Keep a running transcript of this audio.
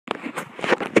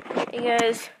Hey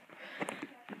guys,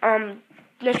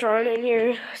 Mr. Arnon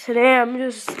here. Today I'm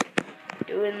just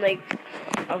doing like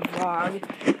a vlog,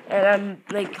 and I'm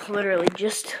like literally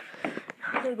just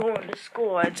going to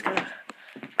school. I'm just gonna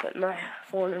put my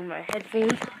phone in my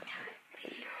headphones,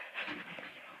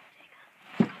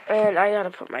 and I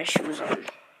gotta put my shoes on.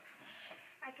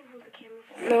 I can hold the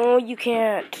camera. No, you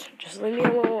can't. Just leave me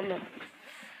alone.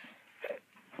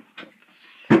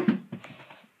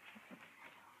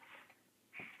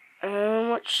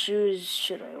 What shoes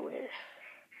should I wear?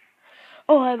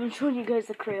 Oh, I haven't shown you guys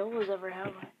the Crayolas ever,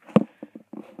 have I?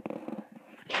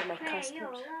 They're my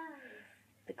customs.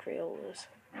 The Crayolas.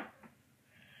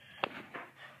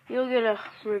 You'll get a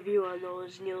review on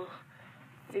those, and you'll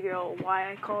figure out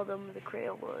why I call them the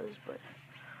Crayolas, but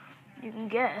you can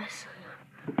guess.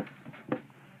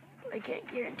 I can't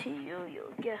guarantee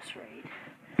you'll guess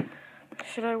right.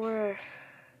 Should I wear...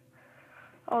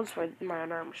 I'll just wear my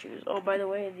unarmed shoes. Oh, by the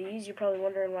way, these, you're probably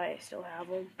wondering why I still have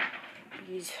them.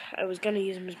 These, I was going to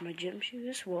use them as my gym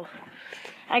shoes. Well,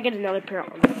 I get another pair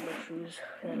of unarmed shoes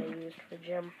that I use for the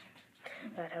gym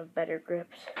that have better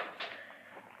grips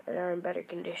and are in better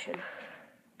condition.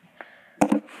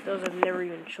 Those I've never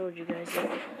even showed you guys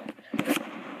yet.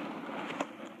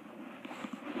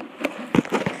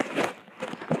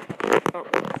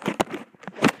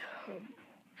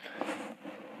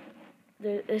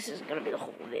 This is gonna be the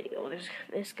whole video. This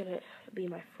is gonna be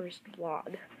my first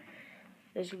vlog.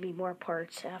 There's gonna be more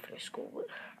parts after school, but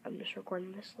I'm just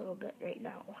recording this little bit right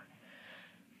now.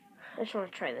 I just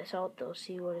want to try this out though,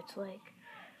 see what it's like.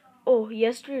 Oh,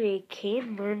 yesterday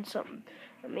Kane learned something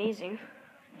amazing.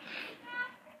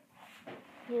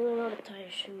 He learned how to tie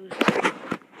his shoes.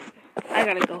 I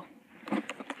gotta go.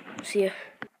 See ya.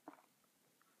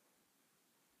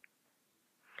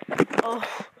 Oh.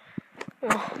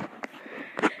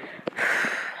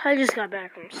 I just got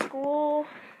back from school.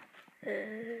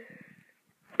 I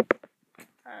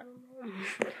don't know.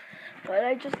 But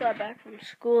I just got back from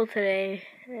school today,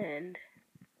 and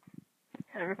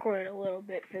I recorded a little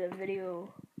bit for the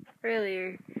video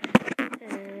earlier,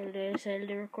 and I decided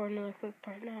to record another quick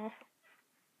part now.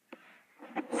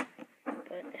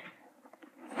 But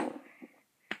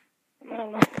I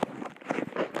don't know.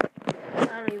 I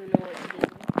don't even know what to do.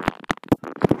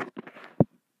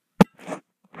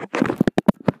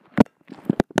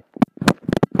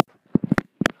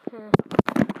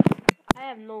 I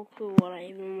have no clue what I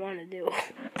even want to do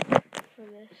for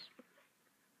this.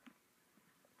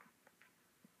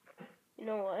 You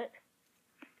know what?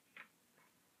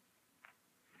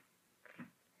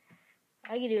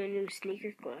 I could do a new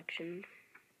sneaker collection.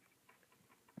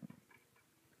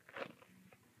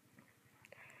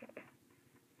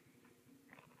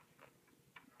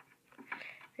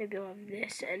 Maybe I'll have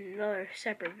this and another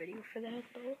separate video for that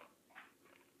though.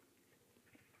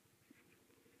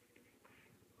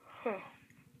 Huh.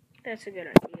 That's a good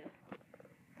idea.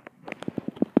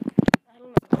 I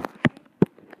don't know.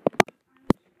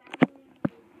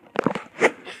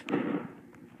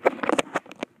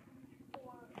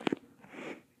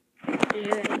 Did you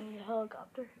hear that in the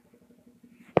helicopter?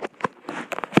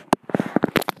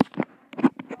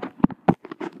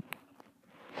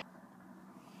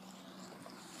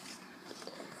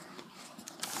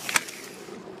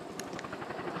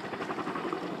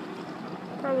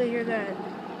 Probably hear that.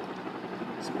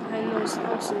 It's behind those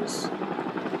houses.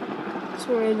 That's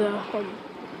where the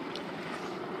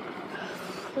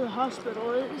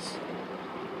hospital is.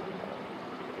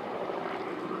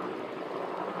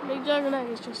 Big Juggernaut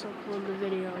is just uploading the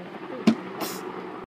video.